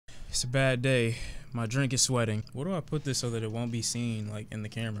It's a bad day. My drink is sweating. Where do I put this so that it won't be seen like in the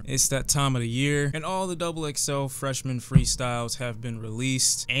camera? It's that time of the year and all the XXL freshman freestyles have been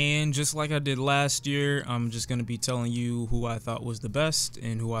released. And just like I did last year, I'm just going to be telling you who I thought was the best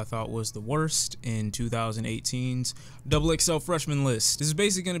and who I thought was the worst in 2018's XXL freshman list. This is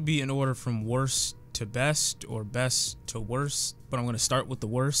basically going to be in order from worst to best or best to worst, but I'm going to start with the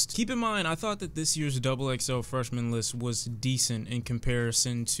worst. Keep in mind, I thought that this year's XXL freshman list was decent in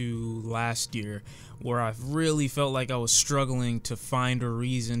comparison to last year, where I really felt like I was struggling to find a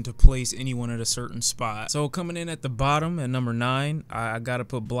reason to place anyone at a certain spot. So coming in at the bottom at number 9, I gotta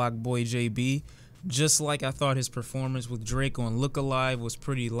put Blocboy JB. Just like I thought his performance with Drake on Look Alive was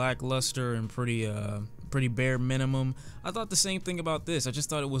pretty lackluster and pretty bare minimum. I thought the same thing about this. I just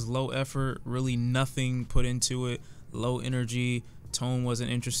thought it was low effort, really nothing put into it, low energy, tone wasn't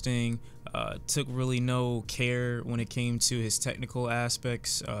interesting, took really no care when it came to his technical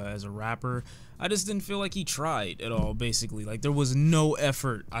aspects as a rapper. I just didn't feel like he tried at all, basically. Like, there was no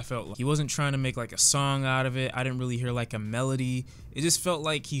effort, I felt like. He wasn't trying to make like a song out of it. I didn't really hear like a melody. It just felt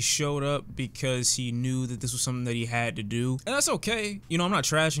like he showed up because he knew that this was something that he had to do. And that's okay. You know, I'm not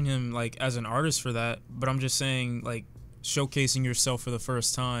trashing him like as an artist for that, but I'm just saying, like, showcasing yourself for the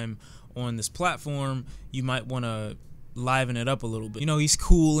first time on this platform, you might want to liven it up a little bit. You know, he's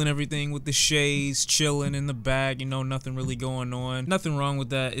cool and everything with the shades, chilling in the back, you know, nothing really going on. Nothing wrong with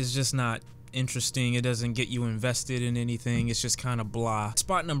that. It's just not interesting. It doesn't get you invested in anything. It's just kind of blah.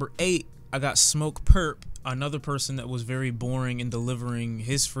 Spot number 8, I got Smokepurpp, another person that was very boring in delivering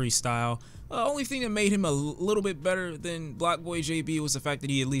his freestyle. The only thing that made him a little bit better than Blocboy JB was the fact that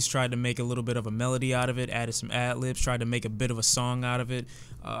he at least tried to make a little bit of a melody out of it, added some ad-libs, tried to make a bit of a song out of it.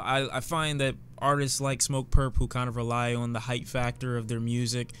 I find that artists like Smokepurpp, who kind of rely on the hype factor of their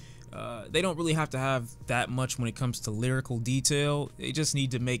music, they don't really have to have that much when it comes to lyrical detail. They just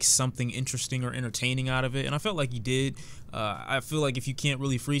need to make something interesting or entertaining out of it, and I felt like he did. I feel like if you can't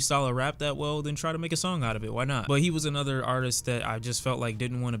really freestyle or rap that well, then try to make a song out of it. Why not? But he was another artist that I just felt like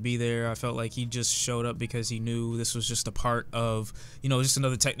didn't want to be there. I felt like he just showed up because he knew this was just a part of, you know, just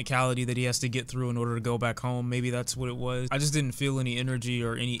another technicality that he has to get through in order to go back home. Maybe that's what it was. I just didn't feel any energy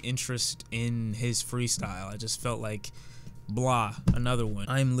or any interest in his freestyle. I just felt like blah, another one.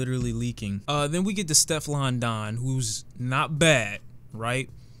 I'm literally leaking. Then we get to Stefflon Don, who's not bad, right?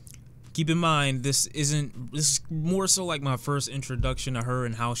 Keep in mind, this is more so like my first introduction to her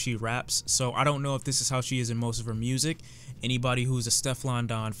and how she raps, so I don't know if this is how she is in most of her music. Anybody who's a Stefflon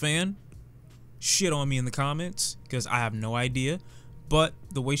Don fan, shit on me in the comments, because I have no idea. But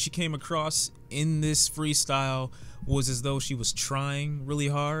the way she came across in this freestyle was as though she was trying really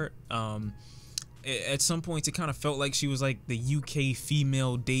hard. At some points, it kind of felt like she was like the UK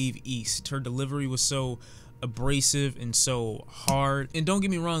female Dave East. Her delivery was so abrasive and so hard, and don't get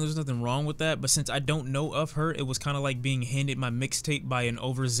me wrong, there's nothing wrong with that, but since I don't know of her, it was kind of like being handed my mixtape by an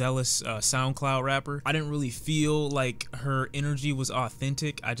overzealous SoundCloud rapper. I didn't really feel like her energy was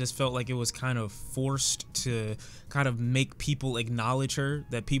authentic. I just felt like it was kind of forced to kind of make people acknowledge her,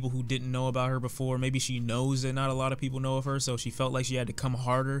 that people who didn't know about her before, maybe she knows that not a lot of people know of her, so she felt like she had to come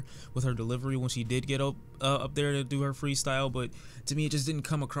harder with her delivery when she did get up there to do her freestyle. But to me, it just didn't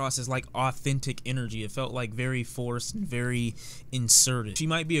come across as like authentic energy. It felt like very forced and very inserted. She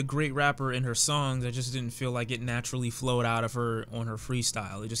might be a great rapper in her songs, I just didn't feel like it naturally flowed out of her on her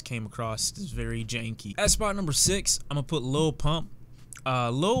freestyle. It just came across as very janky. At spot number 6, I'm gonna put Lil Pump.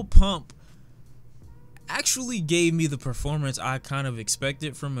 Lil Pump actually gave me the performance I kind of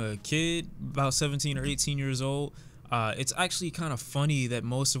expected from a kid about 17 or 18 years old. It's actually kind of funny that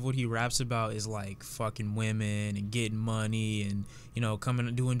most of what he raps about is like fucking women and getting money and, you know, coming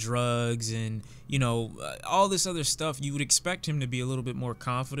and doing drugs and, you know, all this other stuff. You would expect him to be a little bit more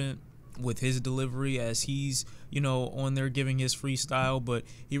confident with his delivery as he's, you know, on there giving his freestyle, but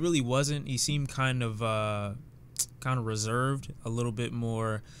he really wasn't. He seemed kind of reserved, a little bit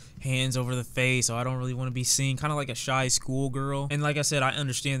more hands over the face, so I don't really want to be seen, kind of like a shy schoolgirl. And like I said, I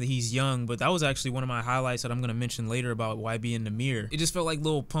understand that he's young, but that was actually one of my highlights that I'm going to mention later about YBN Nahmir. It just felt like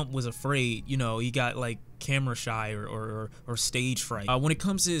Lil Pump was afraid, you know, he got like camera shy or stage fright. When it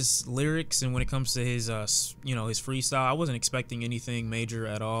comes to his lyrics and when it comes to his you know, his freestyle, I wasn't expecting anything major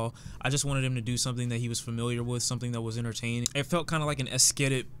at all. I just wanted him to do something that he was familiar with, something that was entertaining. It felt kind of like an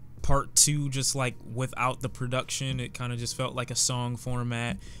Esketit Part 2, just like without the production. It kind of just felt like a song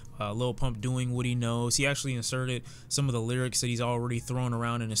format. Lil Pump doing what he knows. He actually inserted some of the lyrics that he's already thrown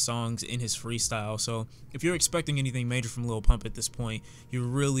around in his songs in his freestyle. So if you're expecting anything major from Lil Pump at this point, you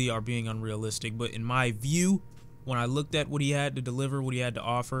really are being unrealistic. But in my view, when I looked at what he had to deliver, what he had to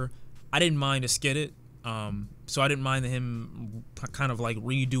offer, I didn't mind Esketit. So I didn't mind him kind of like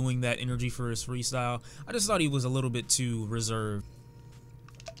redoing that energy for his freestyle. I just thought he was a little bit too reserved.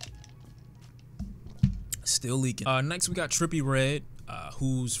 Still leaking. Next we got Trippie Redd,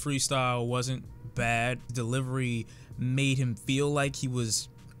 whose freestyle wasn't bad. Delivery made him feel like he was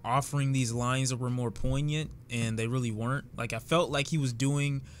offering these lines that were more poignant, and they really weren't. Like, I felt like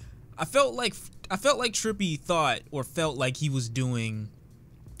Trippie thought or felt like he was doing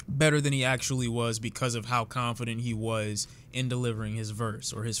better than he actually was because of how confident he was in delivering his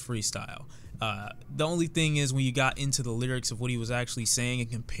verse or his freestyle. The only thing is, when you got into the lyrics of what he was actually saying and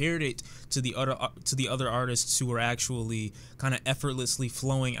compared it to the other artists who were actually kind of effortlessly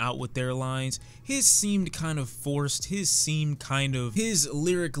flowing out with their lines, his seemed kind of forced. His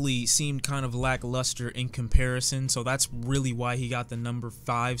lyrically seemed kind of lackluster in comparison. So that's really why he got the number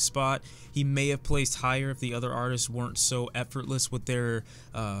 5 spot. He may have placed higher if the other artists weren't so effortless with their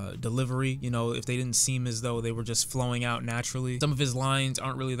delivery. You know, if they didn't seem as though they were just flowing out naturally. Some of his lines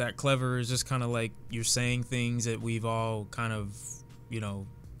aren't really that clever. It's just kind of like you're saying things that we've all kind of, you know,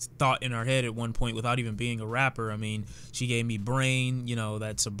 thought in our head at one point without even being a rapper. I mean, she gave me brain, you know,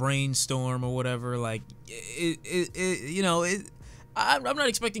 that's a brainstorm or whatever. Like, I'm not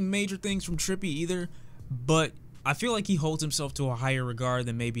expecting major things from Trippie either, but I feel like he holds himself to a higher regard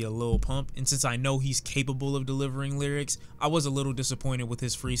than maybe a Lil Pump, and since I know he's capable of delivering lyrics, I was a little disappointed with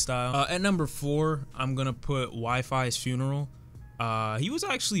his freestyle. At number 4, I'm gonna put Wifisfuneral. He was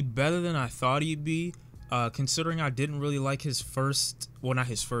actually better than I thought he'd be, considering I didn't really like his first, well, not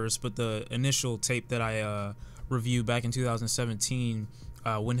his first, but the initial tape that I reviewed back in 2017,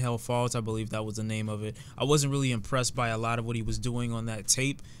 When Hell Falls, I believe that was the name of it. I wasn't really impressed by a lot of what he was doing on that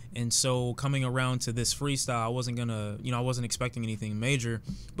tape, and so coming around to this freestyle, I wasn't expecting anything major,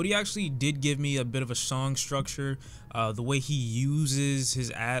 but he actually did give me a bit of a song structure. The way he uses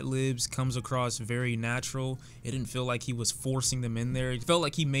his ad-libs comes across very natural. It didn't feel like he was forcing them in there. It felt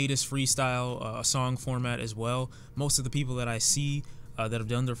like he made his freestyle a song format as well. Most of the people that I see that have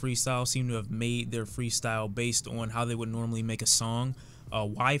done their freestyle seem to have made their freestyle based on how they would normally make a song.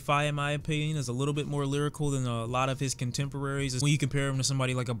 Wi-Fi, in my opinion, is a little bit more lyrical than a lot of his contemporaries. When you compare him to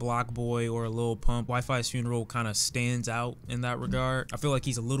somebody like a Blocboy or a Lil Pump, Wifisfuneral kind of stands out in that regard. I feel like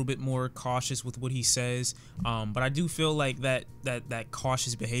he's a little bit more cautious with what he says, but I do feel like that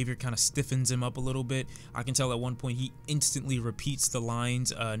cautious behavior kind of stiffens him up a little bit. I can tell at one point he instantly repeats the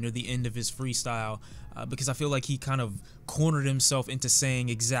lines near the end of his freestyle, because I feel like he kind of cornered himself into saying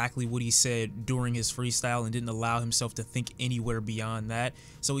exactly what he said during his freestyle and didn't allow himself to think anywhere beyond that.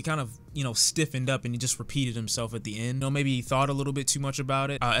 So he kind of, you know, stiffened up and he just repeated himself at the end. You know, maybe he thought a little bit too much about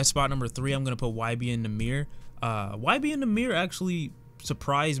it. At spot number 3, I'm going to put YBN Nahmir. YBN Nahmir actually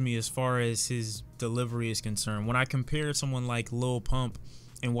surprised me as far as his delivery is concerned. When I compare someone like Lil Pump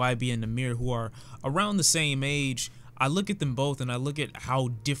and YBN Nahmir, who are around the same age, I look at them both and I look at how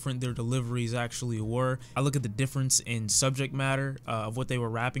different their deliveries actually were. I look at the difference in subject matter of what they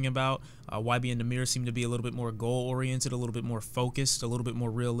were rapping about. YBN Nahmir seemed to be a little bit more goal-oriented, a little bit more focused, a little bit more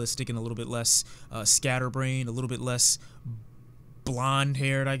realistic, and a little bit less scatterbrained, a little bit less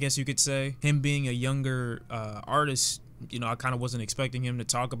blonde-haired, I guess you could say. Him being a younger artist, you know, I kind of wasn't expecting him to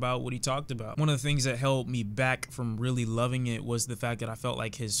talk about what he talked about. One of the things that held me back from really loving it was the fact that I felt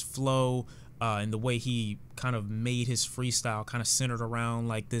like his flow and the way he kind of made his freestyle kind of centered around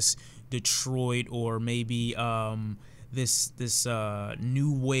like this Detroit or maybe this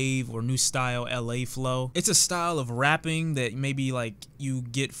new wave or new style LA flow. It's a style of rapping that maybe like you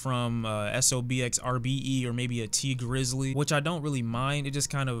get from SOBX RBE or maybe a T Grizzly, which I don't really mind. It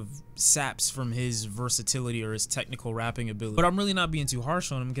just kind of saps from his versatility or his technical rapping ability. But I'm really not being too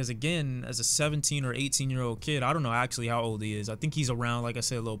harsh on him because, again, as a 17 or 18-year-old kid, I don't know actually how old he is. I think he's around, like I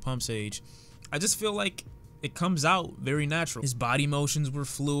said, Lil Pump's age. I just feel like it comes out very natural. His body motions were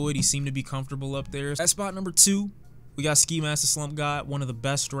fluid. He seemed to be comfortable up there. At spot number 2, we got Mask The Slump God, one of the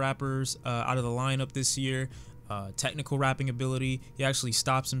best rappers out of the lineup this year. Technical rapping ability. He actually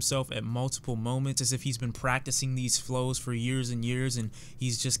stops himself at multiple moments as if he's been practicing these flows for years and years, and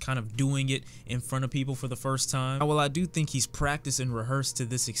he's just kind of doing it in front of people for the first time. While I do think he's practiced and rehearsed to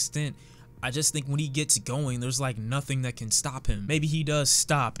this extent, I just think when he gets going, there's like nothing that can stop him. Maybe he does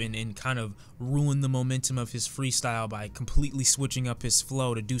stop and kind of ruin the momentum of his freestyle by completely switching up his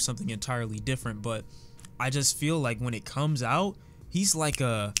flow to do something entirely different, but I just feel like when it comes out, he's like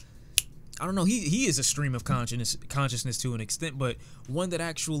a, I don't know, he is a stream of consciousness to an extent, but one that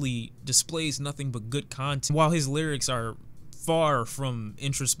actually displays nothing but good content. While his lyrics are far from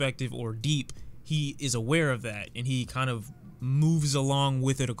introspective or deep, he is aware of that and he kind of moves along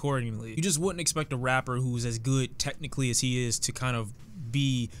with it accordingly. You just wouldn't expect a rapper who's as good technically as he is to kind of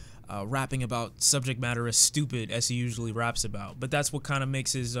be rapping about subject matter as stupid as he usually raps about. But that's what kind of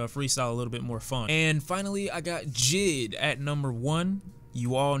makes his freestyle a little bit more fun. And finally, I got J.I.D at number 1.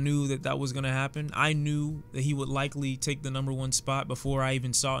 You all knew that that was going to happen. I knew that he would likely take the number 1 spot before I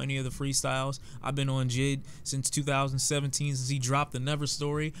even saw any of the freestyles. I've been on J.I.D since 2017, since he dropped the Never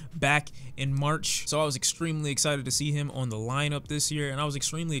Story back in March. So I was extremely excited to see him on the lineup this year, and I was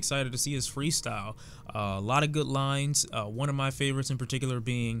extremely excited to see his freestyle. A lot of good lines. One of my favorites in particular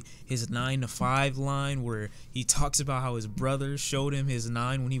being his 9 to 5 line, where he talks about how his brother showed him his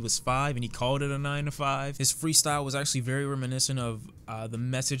 9 when he was 5 and he called it a 9 to 5. His freestyle was actually very reminiscent of the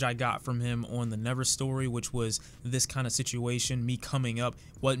message I got from him on the Never Story, which was this kind of situation, me coming up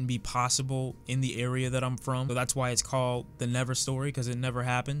wouldn't be possible in the area that I'm from. So that's why it's called the Never Story, because it never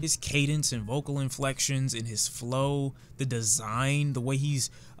happened. His cadence and vocal inflections and his flow, the design, the way he's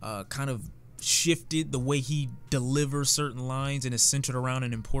kind of shifted the way he delivers certain lines and is centered around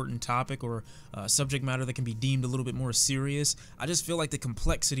an important topic or subject matter that can be deemed a little bit more serious. I just feel like the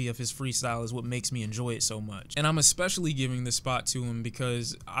complexity of his freestyle is what makes me enjoy it so much. And I'm especially giving this spot to him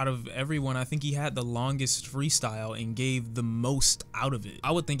because out of everyone, I think he had the longest freestyle and gave the most out of it.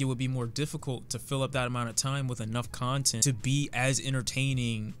 I would think it would be more difficult to fill up that amount of time with enough content to be as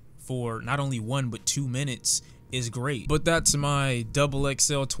entertaining for not only 1 but 2 minutes is great. But that's my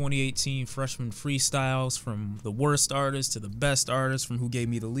XXL 2018 freshman freestyles, from the worst artist to the best artist, from who gave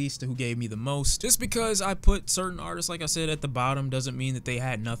me the least to who gave me the most. Just because I put certain artists, like I said, at the bottom doesn't mean that they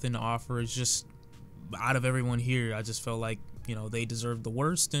had nothing to offer. It's just out of everyone here, I just felt like, you know, they deserved the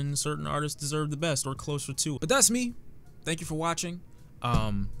worst and certain artists deserve the best or closer to it. But that's me. Thank you for watching.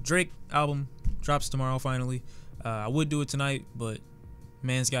 Drake album drops tomorrow finally. I would do it tonight, but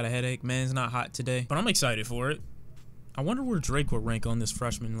man's got a headache. Man's not hot today, but I'm excited for it. I wonder where Drake would rank on this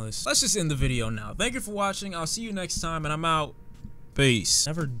freshman list. Let's just end the video now. Thank you for watching. I'll see you next time, and I'm out. Peace.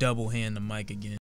 Never double hand the mic again.